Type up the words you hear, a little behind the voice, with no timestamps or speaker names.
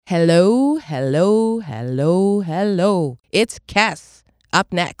Hello, hello, hello, hello. It's Cass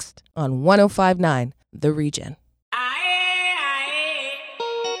up next on 105.9 The Region.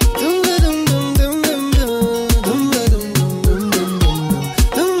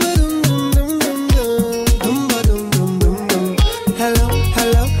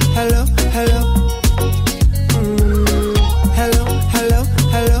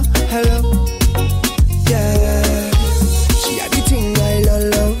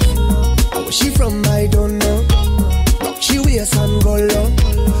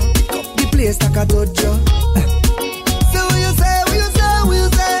 Like a dojo. So what you say, what you say, what you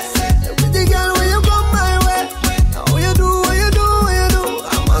say? Pretty girl, when you come my way, what you do, what you do, what you do,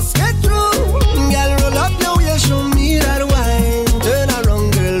 I must get through. Girl, roll up now, you show me that wine. Turn around,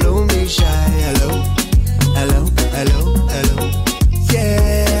 girl, don't be shy. Hello, hello, hello, hello.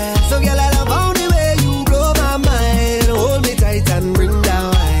 Yeah. So girl, I love how the way you blow my mind. Hold me tight and bring that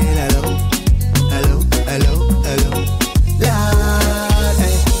wine. Hello, hello, hello, hello. Lord,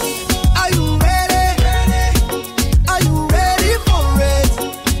 hey.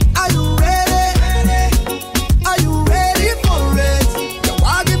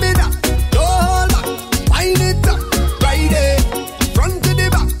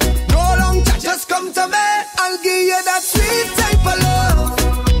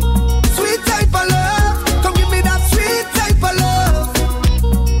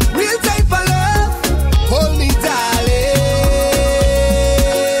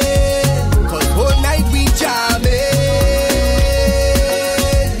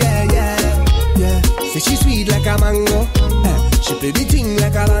 Play the thing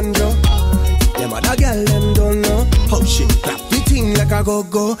like a banjo. Them other girl, them don't know how she clap the thing like a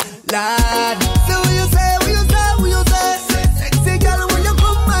go-go. Lad, so what you say, what you say, what you say? Sexy girl, when you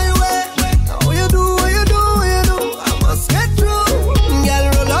come my way, what you do, what you do, what you do, I must get through. Girl,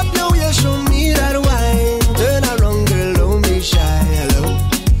 roll up now, you show me that wine. Turn around, girl, don't be shy. Hello,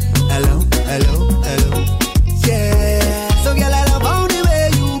 hello, hello, hello. Yeah, so girl, I love how the way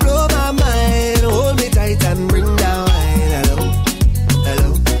you blow my mind. Hold me tight and bring down.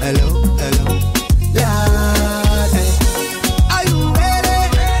 Hello, hello, Lord, hey. Are you ready?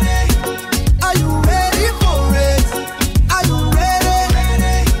 Are you ready for it? Are you ready?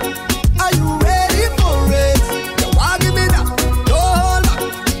 Are you ready for it? You want give me that? No hold back,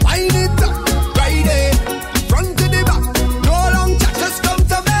 wind it up, right there, front to the back, no long chat, just come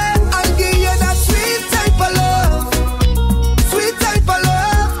to me. I'll give you that sweet type of love, sweet type of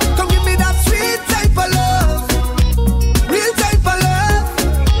love. Come give me that sweet type of love, real type of love.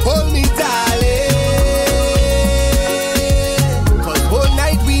 Hold me, darling, 'cause whole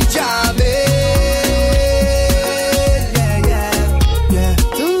night we jamming. Yeah, yeah, yeah.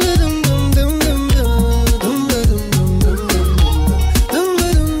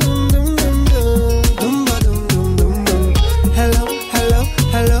 Hello, hello,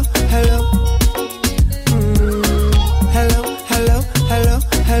 hello, hello. Hello, hello, hello,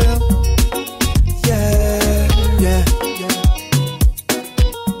 hello. Yeah, yeah, yeah.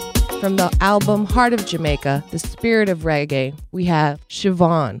 From the album Heart of Jamaica, The Spirit of Reggae, we have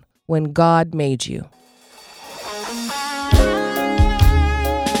Siobhan, When God Made You.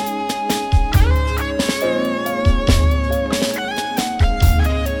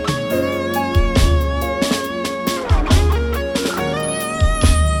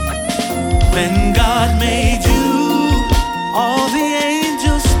 When God made you, all the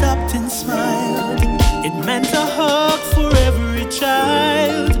angels stopped and smiled. It meant a hug for every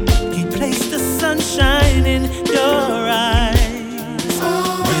child. He placed the sunshine in your eyes.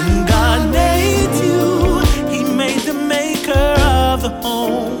 When God made you, He made the maker of the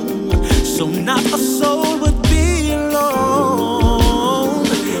home, so not a soul would be alone.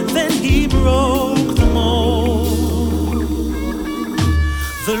 Then He broke the mold.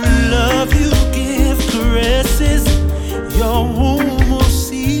 The love you give, caress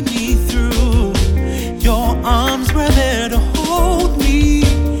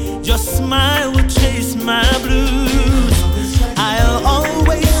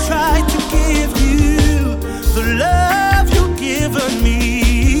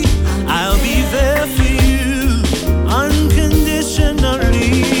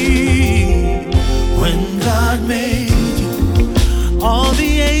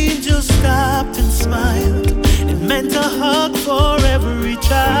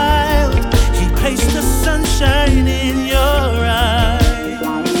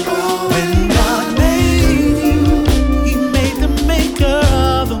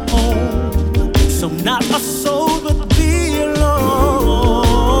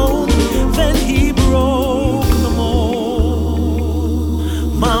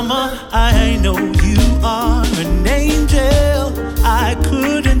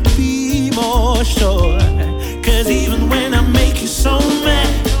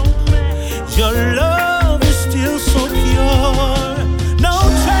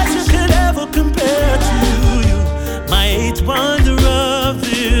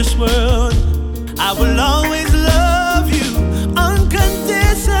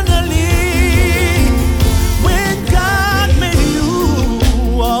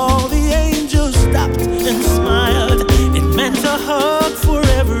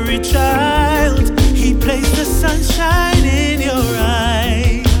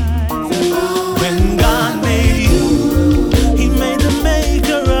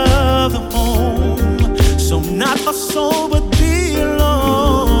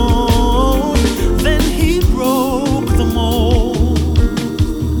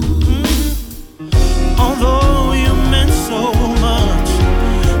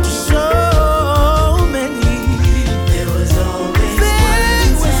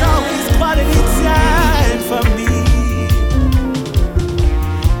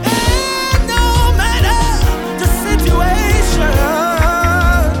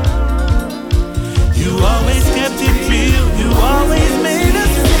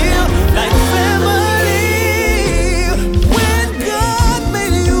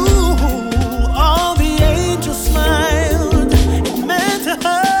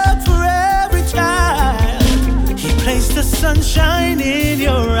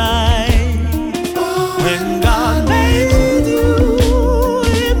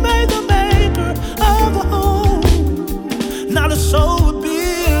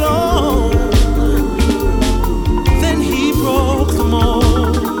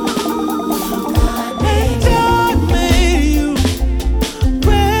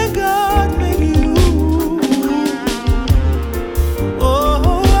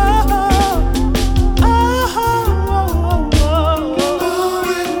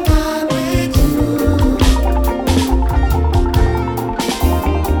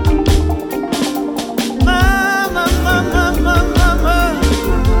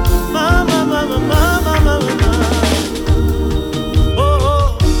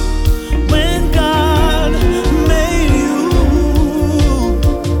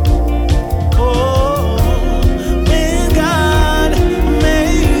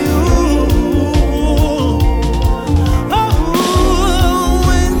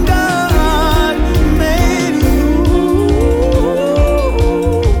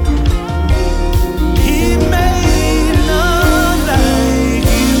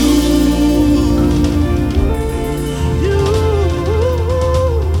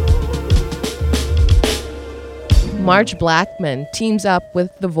Marge Blackman teams up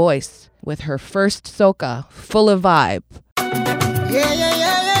with The Voice with her first soca, Full of Vibe.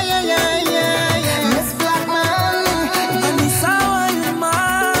 Miss Blackman, and it's how you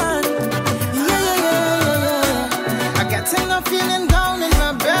man. I get enough feeling down in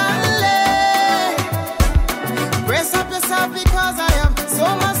my belly. Brace up yourself because I have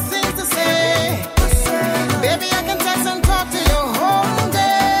so much things to say. Baby, I can text and talk to you whole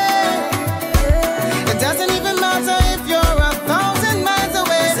day. It doesn't even matter if you're 1,000 miles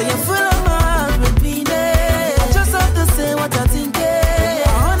away. Say you're full of my heart with me, I just have to say what I think. I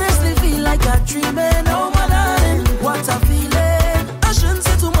honestly feel like I'm dreaming. Oh my darling, what I'm feeling. I shouldn't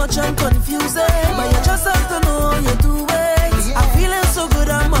say too much, I'm confusing. But you just have to know you do it. I'm feeling so good,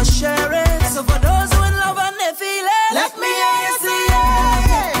 I must share it. So for those who in love and they feel it, let me hear you say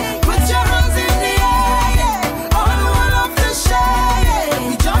yeah. Put your hands in the air. All who love to share.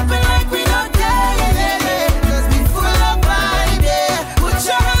 We jumping like we don't care. Cause we full of vibe, yeah. Put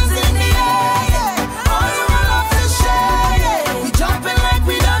your hands in the air. All who love to share. We jumping like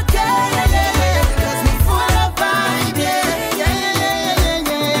we don't care. Cause we full of vibe, yeah.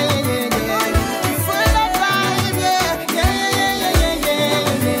 We full of vibe, yeah.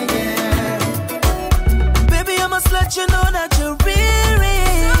 Baby, I must let you know that you're real.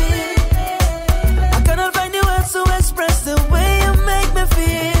 I cannot find the words to express the way you make me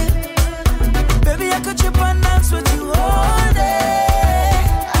feel. Baby, I could trip and dance with you all day.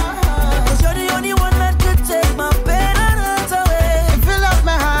 Cause you're the only one that could take my pain and hurt away. You fill up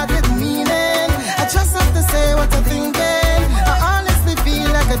my heart with meaning. I just have to say what I'm thinking. I honestly feel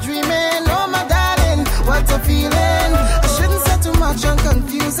like I'm dreaming. Oh my darling, what I'm feeling. I shouldn't say too much and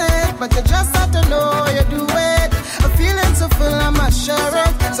confuse it, but you just have to know you do it. I'm feeling so full, I must share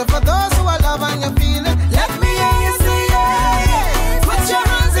it. So for those who are love and you feel it, let me hear you say yeah. Put your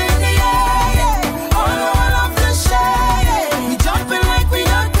hands in the air. All who love to share. We jumping like we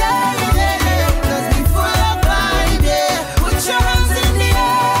don't care. Cause we full of vibe, yeah. Put your hands in the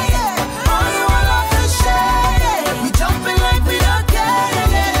air. All who love to share. We jumping like we don't care.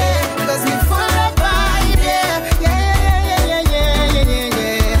 Cause we full of vibe, yeah.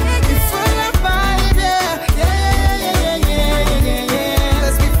 We full of vibe, yeah.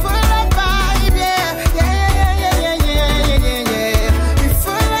 Cause we full of vibe, yeah. We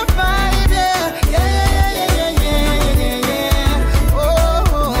full of vibe, yeah. Oh,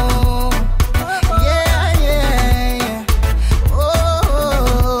 yeah.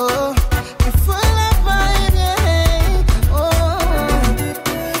 Oh, we full of vibe, yeah. Oh,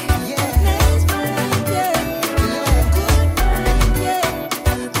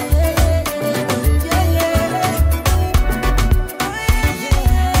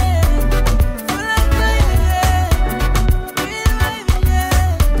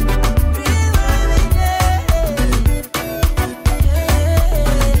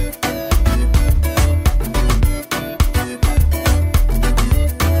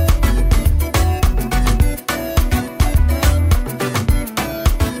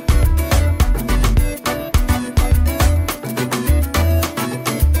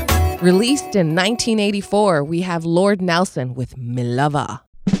 Released in 1984, we have Lord Nelson with Me Lover.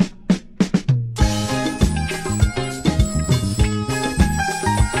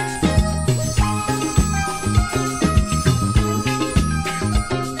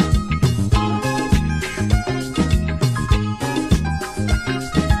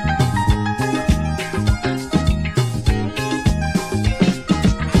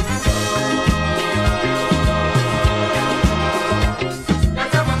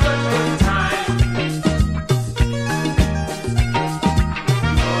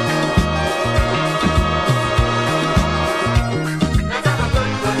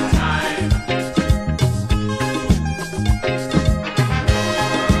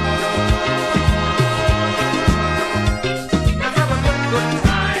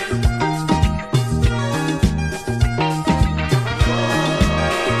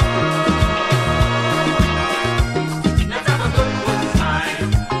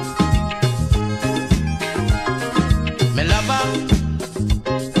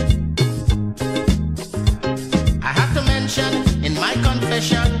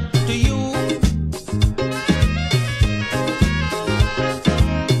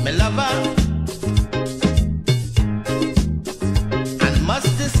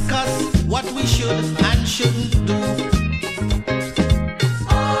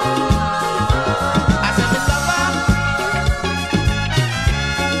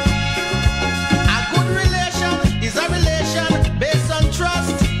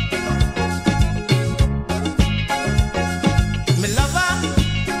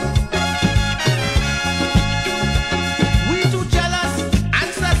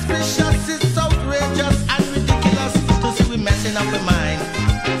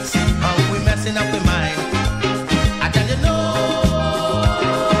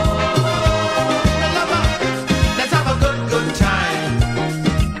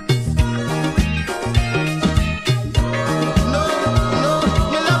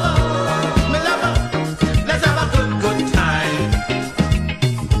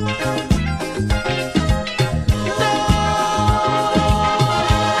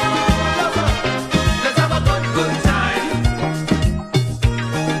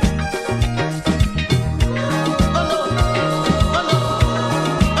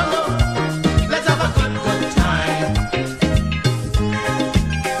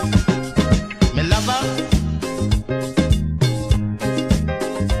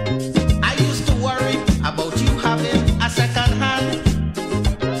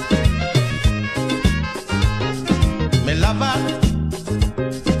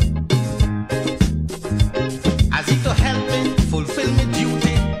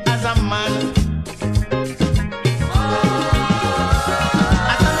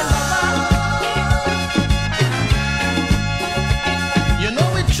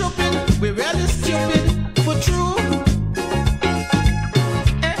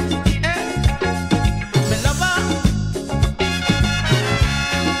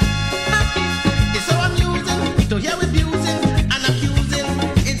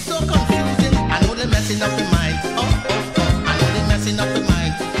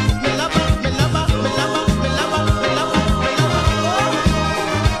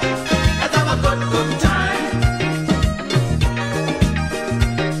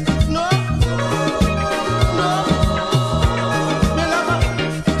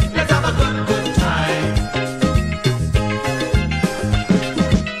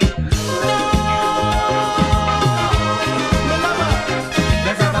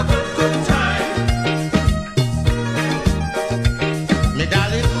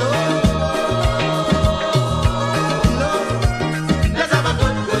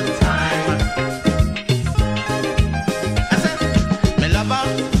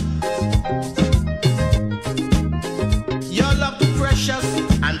 precious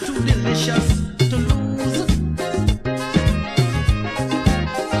and too delicious to lose.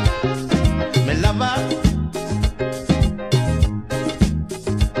 Me lover,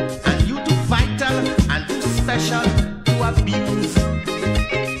 and you too vital and too special to abuse.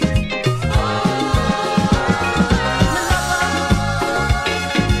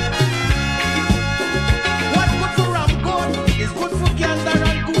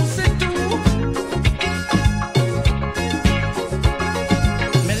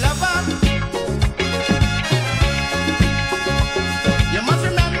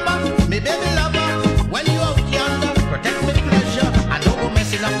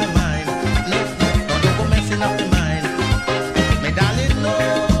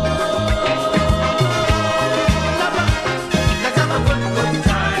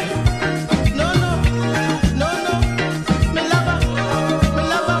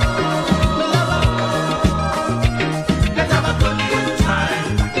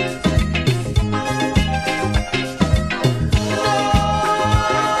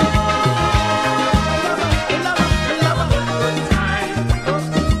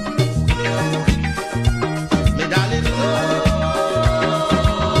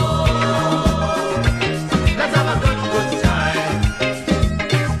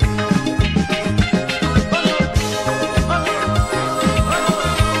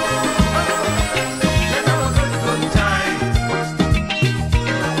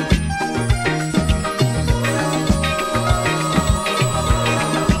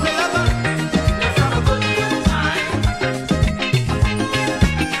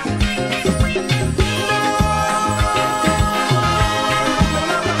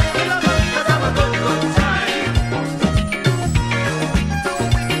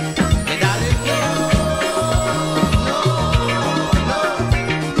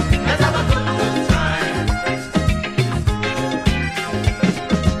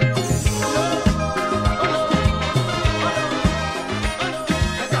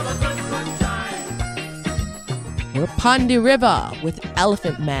 Pondy River with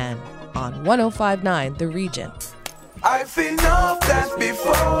Elephant Man on 105.9 The Region. I've seen enough dance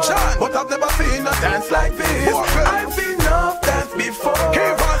before, but I've never seen a dance like this. I've seen enough dance before, but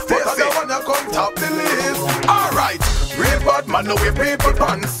I don't wanna come top the list. Alright, real bad man, no way people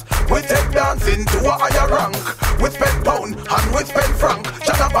pants. We take dancing to a higher rank. We spend pound and we spend franc.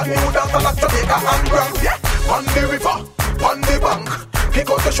 Shut up and new dance like Jamaica and Grand. Yeah, on the river, on the bank. Kick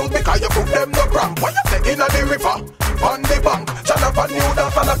out the shoes because you put them no cramp. What you say in the river, on the bank. Shut up and new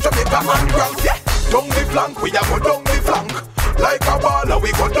dance like Jamaica and Grand. Yeah, down the flank, we a go down the flank. Like a baller,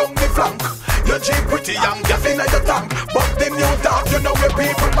 we go down the flank. You cheap pretty young, gas in your tank. But the new dance, you know where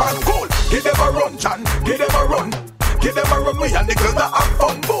people man cool. Give them a run, Chan, give them a run. Give them a run, we and the girls that have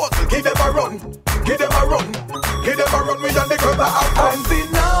fun. Both, give them a run, give them a run. Give them a run, we and the girls that have fun. I've seen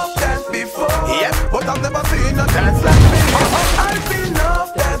enough dance before, yeah, but I've never seen a dance like this. I've seen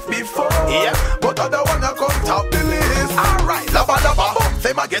enough dance before, yeah, but I don't wanna come top the list. Alright, lava lava,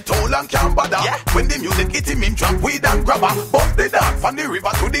 say my get old and can't bother. Yeah. When the music hit him in trap, weed and grabber. Bust the dance from the river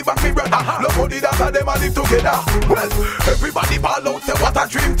to the bank, me brother. Love how the dancer them a live together. Well, everybody ball out, say what a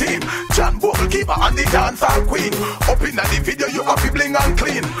dream team. John Bogle keeper and the dancer queen. Up in the video, you have to bling and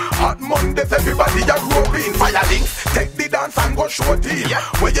clean. Hot Mondays, everybody a groping. Fire links, take the dance and go show team. Yeah.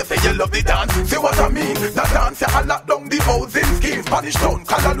 When you say you love the dance, see what I mean. The dance, you lock down the housing scheme. Spanish town,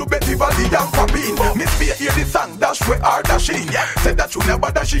 Kalalu, Betty Valley, and Papine. Miss Fear hear the song, dash where are dashing. Yeah. Said that you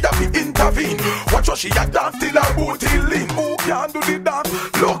never dash, she have to intervene. Watch what she a dance till her booty lean. Who can do the dance?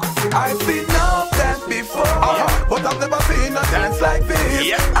 Look, I've seen enough dance before, but I've never seen a dance like this.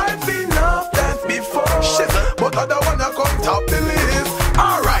 Yeah. I've seen enough dance before, but I don't wanna come top the list.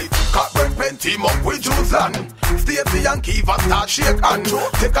 Alright, Cockburn pen team up with Juiceland. Stacey and Kiva start shake and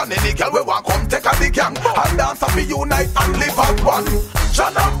take on any girl we want come take on the gang. And dance and be unite and live as one.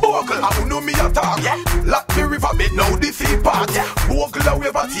 John and Bogle, I know me attack. Lock the river bed now the sea part. Bogle a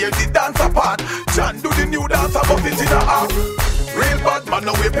wave and tear the dance apart. John do the new dance above it in a half. Real bad man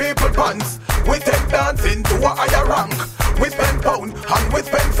now we people pants. We take dancing to a higher rank. We spend pound and we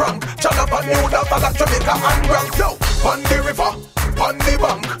spend franc. John up a new dance like Jamaica and Grand. Now, on the river, on the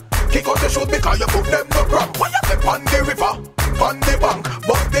bank. Kick out the shoes because you put them no cramp. When you step on the river, on the bank.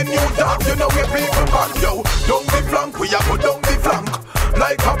 But the new dance, you know where people can. Yo, down the flank, we a go down the flank.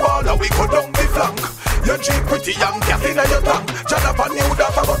 Like a baller, we go down the flank. You cheap pretty young, gas in your tank. John up a new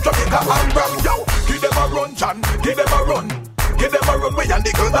dance about Jamaica and Grand. Yo, give them a run, John, give them a run. Give them a run, we and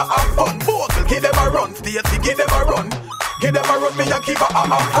the girls that have fun. Both, give them a run, Stacey, give them a run. Give them a run, me and keep a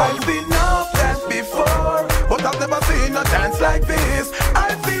fun. I've seen enough dance before, but I've never seen a dance like this.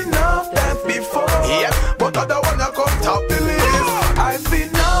 I've seen enough dance before, yeah, but I don't wanna come top the list.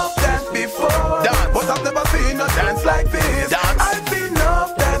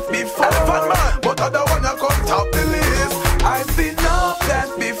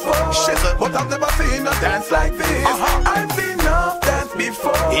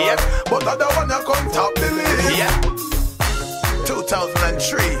 Yep, but I don't wanna come top the list. Yep.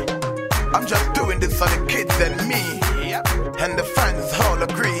 2003. I'm just doing this for the kids and me. Yep. And the fans all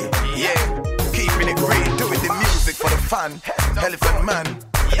agree. Yeah. Keeping it real, doing the music for the fun. Elephant Man.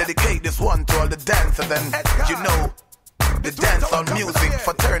 Dedicate this one to all the dancers and you know the dance on music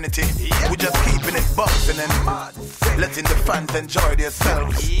fraternity. We just keeping it bumping and letting the fans enjoy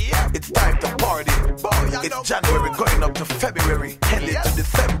themselves. It's time to party. It's January going up to February, heading to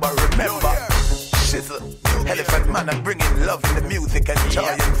December. Remember, Shizzle, Elephant Man, and bringing love in the music and joy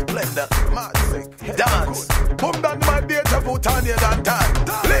and splendor. Dance, boom down my deja vu, Tanya Dan time.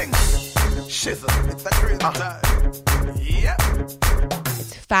 Links, Shizzle, it's a crazy time. Yeah.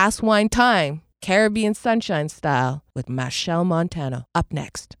 It's Fast Wine time, Caribbean Sunshine style, with Machel Montano. Up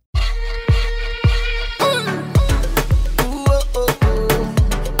next.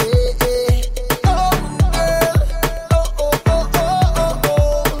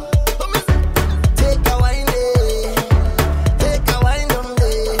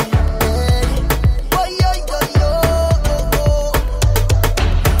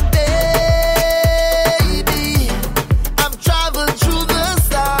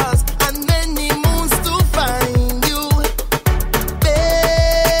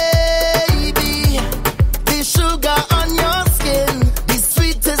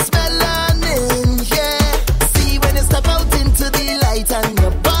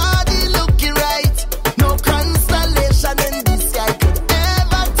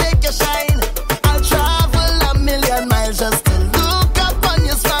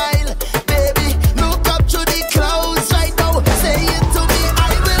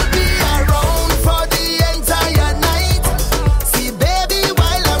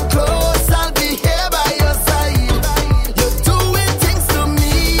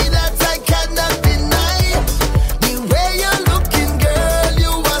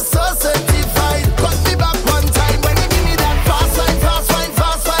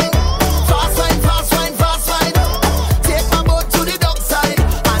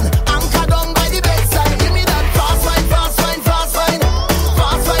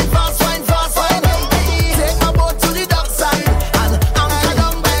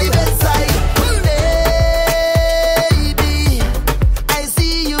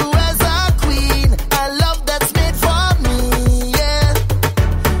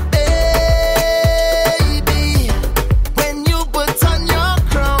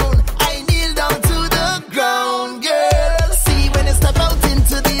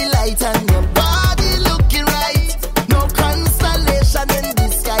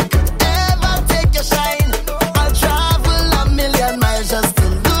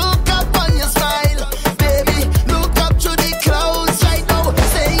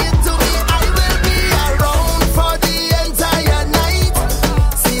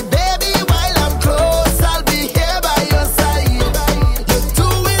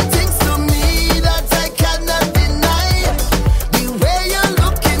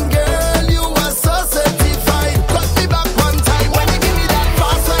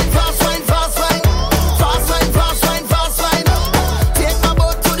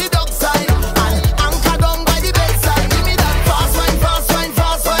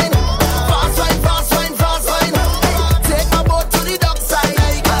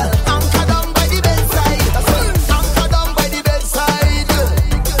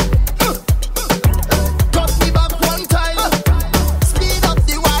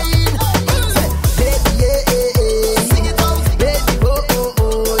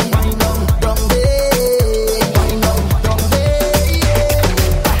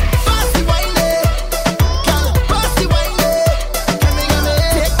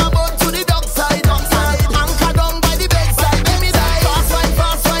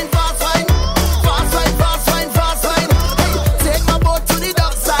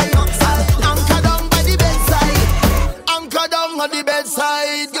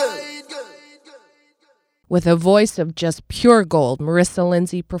 With a voice of just pure gold, Marissa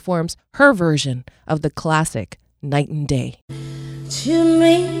Lindsay performs her version of the classic Night and Day. To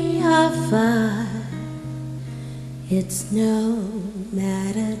me, how far, it's no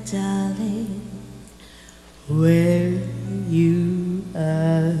matter, darling, where you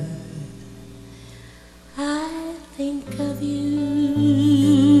are. I think of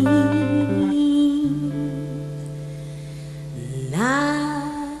you night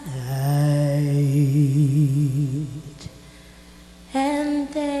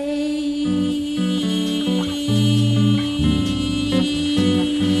and day.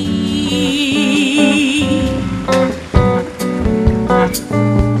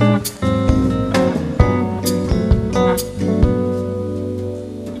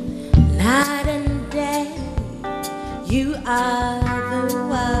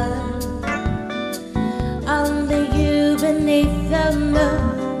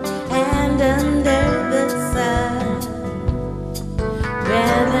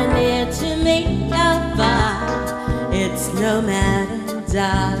 no matter,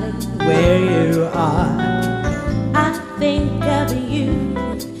 darling, where you are, I think of you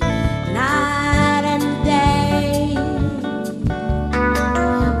night and day,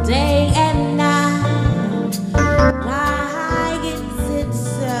 day and night. Why is it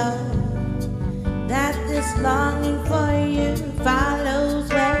so that this longing for you follows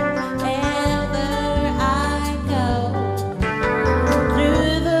wherever I go?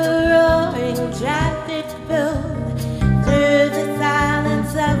 Through the roaring traffic boom, through the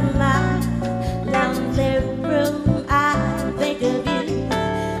silence of my lonely room, I think of you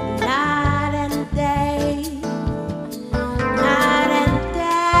night and day, night and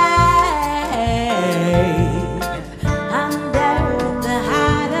day. Under the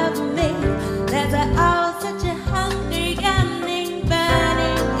heart of me, there's such a hungry yearning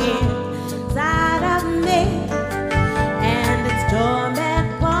burning inside of me, and its torment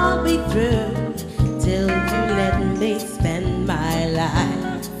won't be through till you let me spend my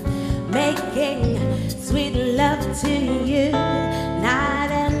life making sweet love to you.